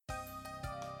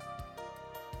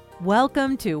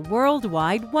Welcome to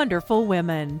Worldwide Wonderful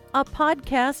Women, a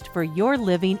podcast for your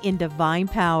living in divine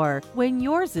power when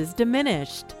yours is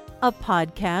diminished. A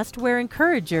podcast where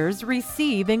encouragers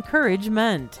receive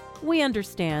encouragement. We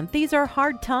understand these are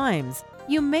hard times.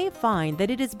 You may find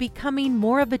that it is becoming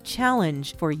more of a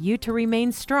challenge for you to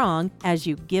remain strong as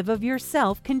you give of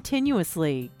yourself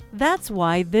continuously. That's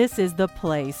why this is the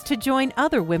place to join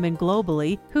other women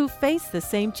globally who face the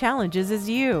same challenges as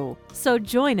you. So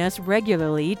join us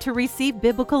regularly to receive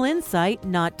biblical insight,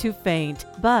 not to faint,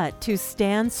 but to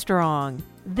stand strong.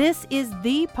 This is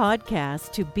the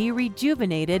podcast to be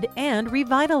rejuvenated and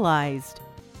revitalized.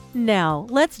 Now,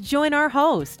 let's join our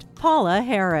host, Paula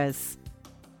Harris.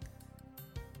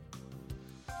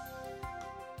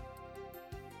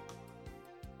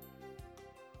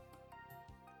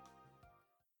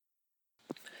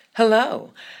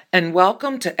 Hello, and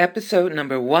welcome to episode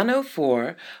number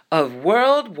 104 of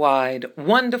Worldwide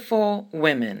Wonderful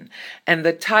Women. And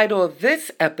the title of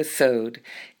this episode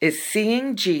is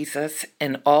Seeing Jesus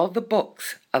in All the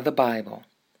Books of the Bible.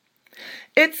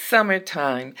 It's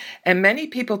summertime, and many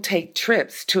people take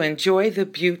trips to enjoy the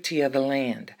beauty of the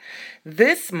land.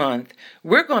 This month,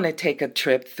 we're going to take a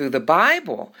trip through the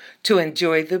Bible to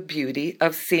enjoy the beauty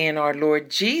of seeing our Lord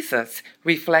Jesus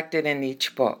reflected in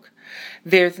each book.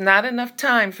 There's not enough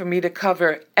time for me to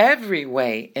cover every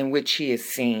way in which he is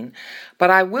seen, but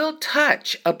I will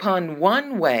touch upon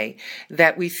one way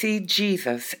that we see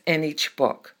Jesus in each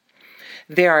book.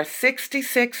 There are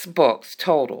 66 books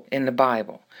total in the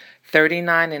Bible,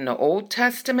 39 in the Old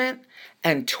Testament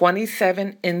and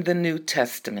 27 in the New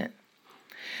Testament.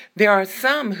 There are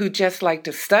some who just like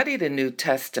to study the New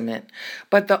Testament,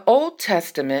 but the Old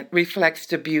Testament reflects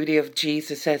the beauty of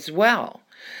Jesus as well.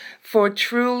 For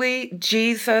truly,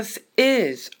 Jesus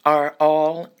is our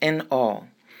all in all.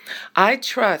 I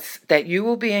trust that you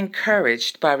will be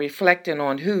encouraged by reflecting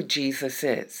on who Jesus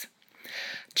is.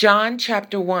 John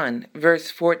chapter 1, verse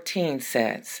 14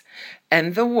 says,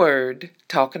 "And the Word,"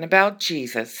 talking about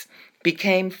Jesus,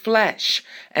 "became flesh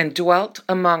and dwelt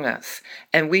among us,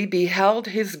 and we beheld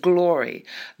his glory,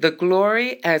 the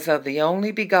glory as of the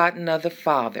only begotten of the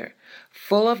Father,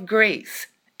 full of grace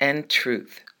and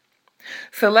truth."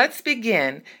 So let's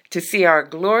begin to see our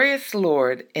glorious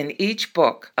Lord in each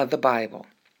book of the Bible.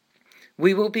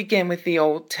 We will begin with the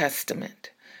Old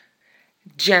Testament.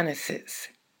 Genesis.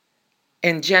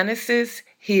 In Genesis,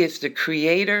 he is the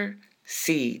creator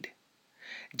seed.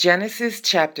 Genesis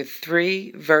chapter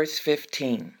 3, verse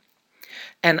 15.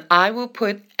 "And I will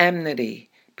put enmity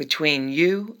between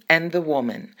you and the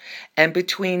woman, and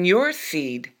between your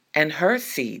seed and her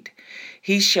seed.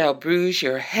 He shall bruise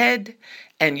your head,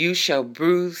 and you shall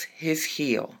bruise his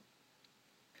heel."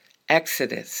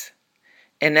 Exodus.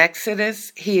 In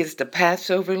Exodus, he is the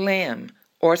Passover lamb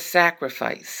or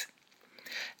sacrifice.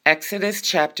 Exodus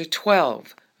chapter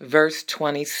 12, verse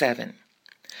 27.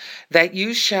 "That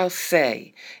you shall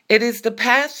say, it is the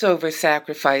Passover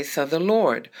sacrifice of the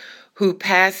Lord, who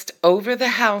passed over the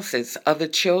houses of the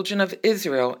children of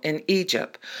Israel in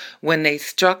Egypt, when they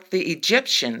struck the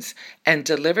Egyptians and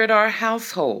delivered our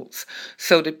households.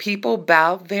 So the people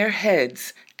bowed their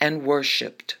heads and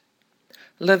worshipped."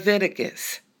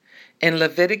 Leviticus. In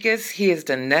Leviticus, he is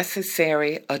the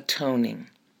necessary atoning.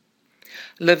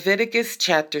 Leviticus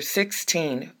chapter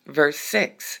 16, verse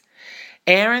 6.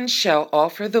 "Aaron shall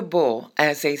offer the bull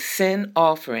as a sin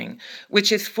offering,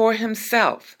 which is for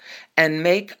himself, and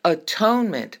make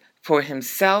atonement for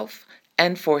himself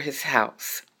and for his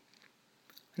house."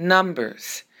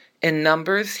 Numbers. In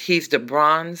Numbers, he's the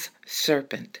bronze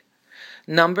serpent.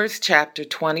 Numbers chapter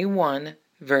 21,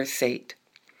 verse 8.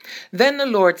 "Then the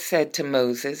Lord said to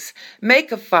Moses,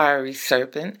 Make a fiery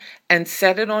serpent, and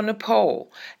set it on a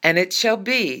pole, and it shall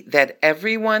be that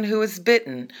everyone who is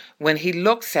bitten, when he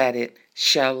looks at it,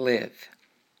 shall live."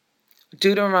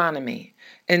 Deuteronomy.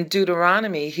 In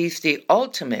Deuteronomy, he's the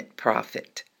ultimate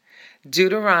prophet.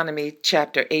 Deuteronomy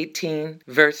chapter 18,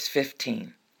 verse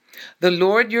 15. "The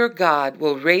Lord your God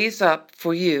will raise up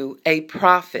for you a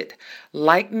prophet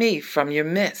like me from your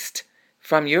midst,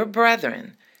 from your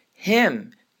brethren.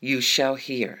 Him you shall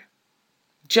hear."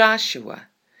 Joshua.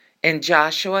 In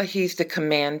Joshua, he's the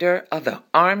commander of the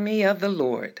army of the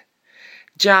Lord.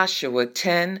 Joshua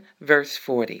 10, verse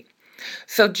 40.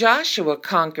 "So Joshua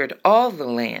conquered all the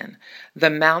land, the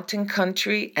mountain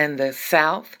country and the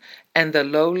south, and the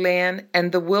lowland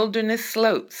and the wilderness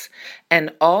slopes,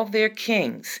 and all their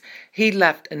kings. He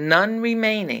left none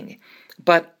remaining,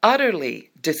 but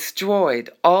utterly destroyed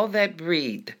all that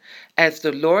breathed, as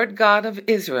the Lord God of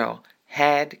Israel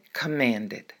had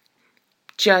commanded."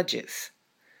 Judges.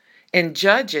 In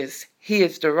Judges, he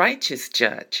is the righteous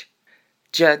judge.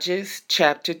 Judges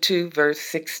chapter 2, verse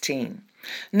 16.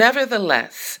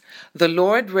 Nevertheless, the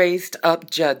Lord raised up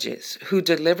judges who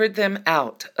delivered them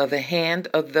out of the hand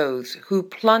of those who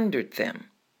plundered them.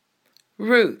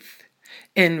 Ruth.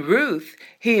 In Ruth,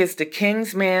 he is the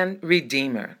kinsman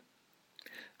redeemer.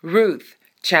 Ruth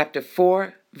chapter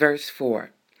 4, verse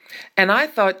 4. And I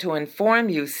thought to inform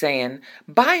you, saying,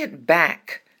 buy it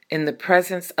back in the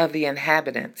presence of the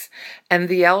inhabitants and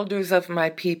the elders of my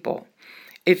people.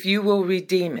 If you will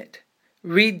redeem it,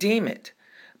 redeem it.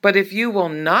 But if you will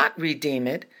not redeem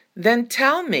it, then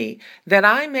tell me, that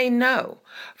I may know,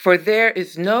 for there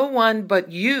is no one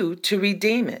but you to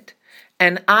redeem it,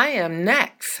 and I am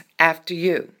next after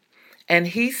you. And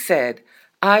he said,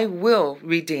 I will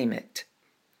redeem it.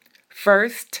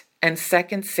 1st and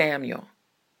 2nd Samuel.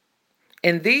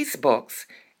 In these books,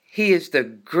 he is the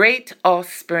great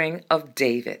offspring of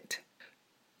David.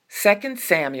 2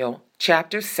 Samuel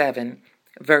chapter 7,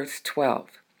 verse 12.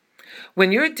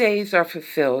 When your days are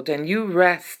fulfilled and you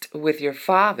rest with your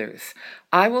fathers,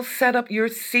 I will set up your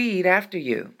seed after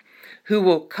you, who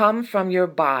will come from your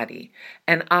body,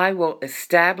 and I will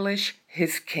establish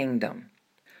his kingdom.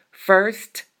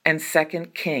 1st and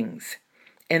 2nd Kings.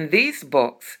 In these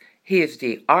books, he is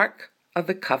the Ark of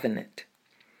the Covenant.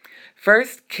 1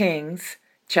 Kings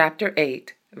chapter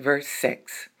 8, verse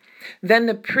 6. Then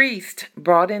the priest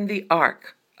brought in the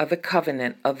Ark of the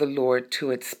Covenant of the Lord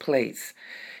to its place,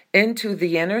 into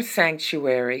the inner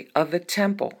sanctuary of the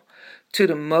temple, to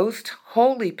the most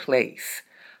holy place,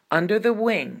 under the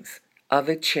wings of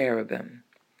the cherubim.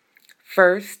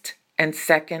 1st and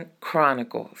 2nd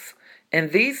Chronicles. In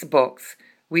these books,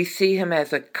 we see him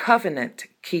as a covenant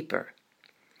keeper.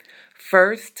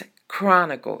 1st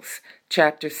Chronicles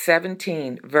chapter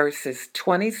 17, verses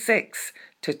 26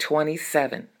 to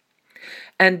 27.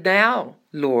 And now,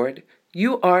 Lord,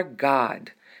 you are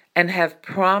God, and have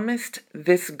promised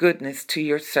this goodness to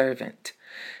your servant.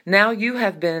 Now you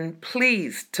have been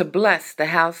pleased to bless the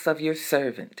house of your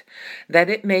servant, that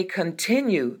it may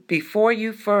continue before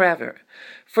you forever.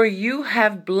 For you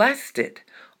have blessed it,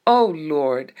 O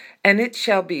Lord, and it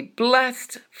shall be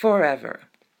blessed forever.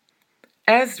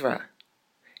 Ezra.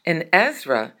 In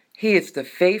Ezra, he is the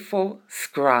faithful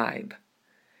scribe.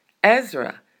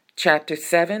 Ezra, chapter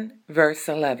 7, verse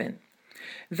 11.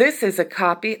 This is a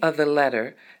copy of the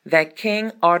letter that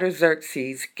King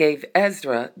Artaxerxes gave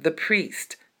Ezra the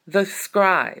priest, the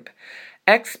scribe,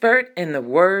 expert in the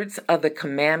words of the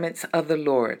commandments of the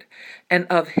Lord and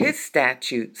of his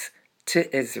statutes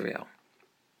to Israel.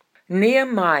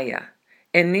 Nehemiah.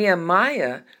 In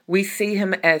Nehemiah, we see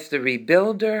him as the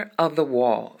rebuilder of the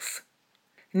walls.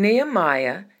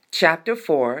 Nehemiah chapter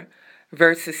 4,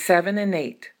 verses 7 and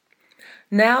 8.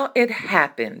 Now it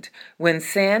happened when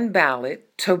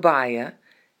Sanballat, Tobiah,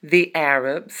 the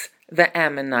Arabs, the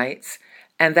Ammonites,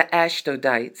 and the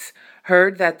Ashdodites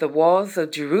heard that the walls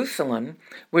of Jerusalem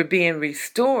were being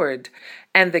restored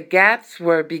and the gaps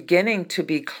were beginning to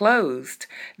be closed,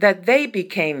 that they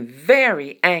became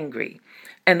very angry,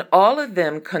 and all of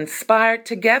them conspired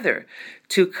together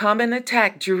to come and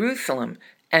attack Jerusalem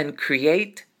and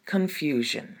create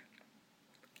confusion.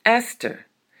 Esther.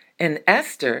 In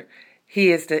Esther,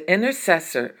 he is the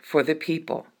intercessor for the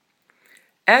people.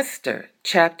 Esther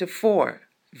chapter 4,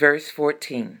 verse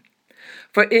 14.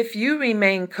 For if you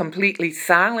remain completely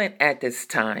silent at this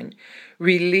time,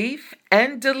 relief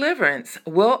and deliverance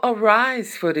will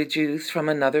arise for the Jews from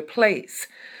another place,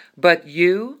 but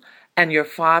you and your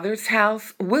father's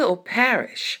house will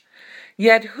perish.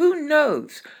 Yet who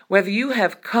knows whether you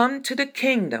have come to the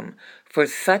kingdom for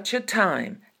such a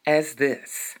time as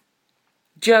this?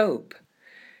 Job.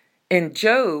 In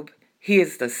Job, he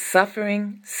is the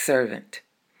suffering servant.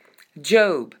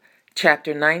 Job,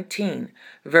 chapter 19,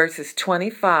 verses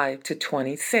 25 to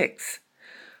 26.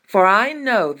 For I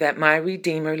know that my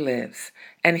Redeemer lives,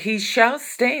 and he shall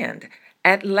stand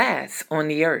at last on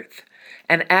the earth.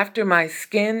 And after my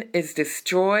skin is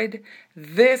destroyed,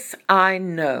 this I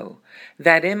know,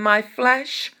 that in my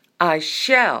flesh I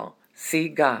shall see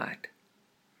God.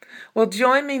 Well,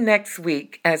 join me next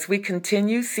week as we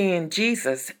continue seeing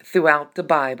Jesus throughout the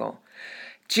Bible.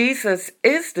 Jesus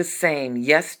is the same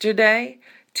yesterday,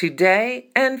 today,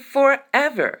 and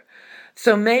forever.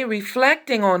 So may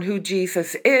reflecting on who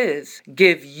Jesus is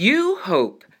give you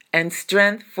hope and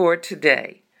strength for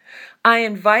today. I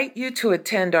invite you to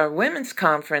attend our women's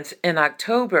conference in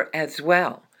October as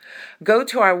well. Go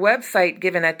to our website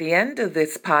given at the end of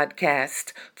this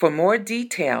podcast for more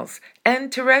details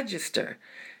and to register.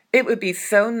 It would be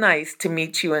so nice to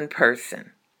meet you in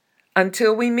person.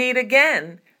 Until we meet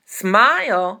again,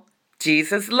 smile.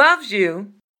 Jesus loves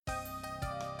you.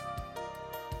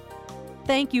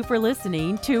 Thank you for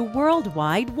listening to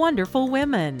Worldwide Wonderful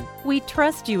Women. We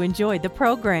trust you enjoyed the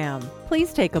program.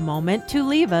 Please take a moment to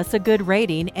leave us a good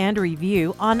rating and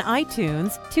review on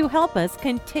iTunes to help us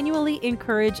continually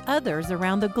encourage others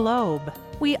around the globe.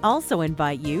 We also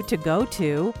invite you to go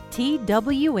to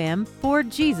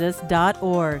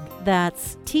twmforjesus.org.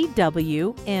 That's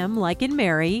TWM like in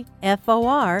Mary,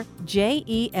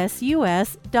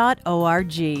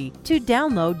 FORJESUS.org to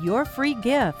download your free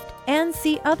gift and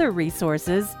see other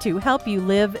resources to help you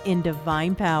live in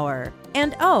divine power.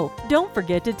 And don't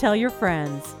forget to tell your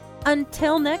friends.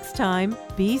 Until next time,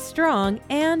 be strong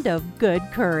and of good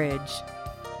courage.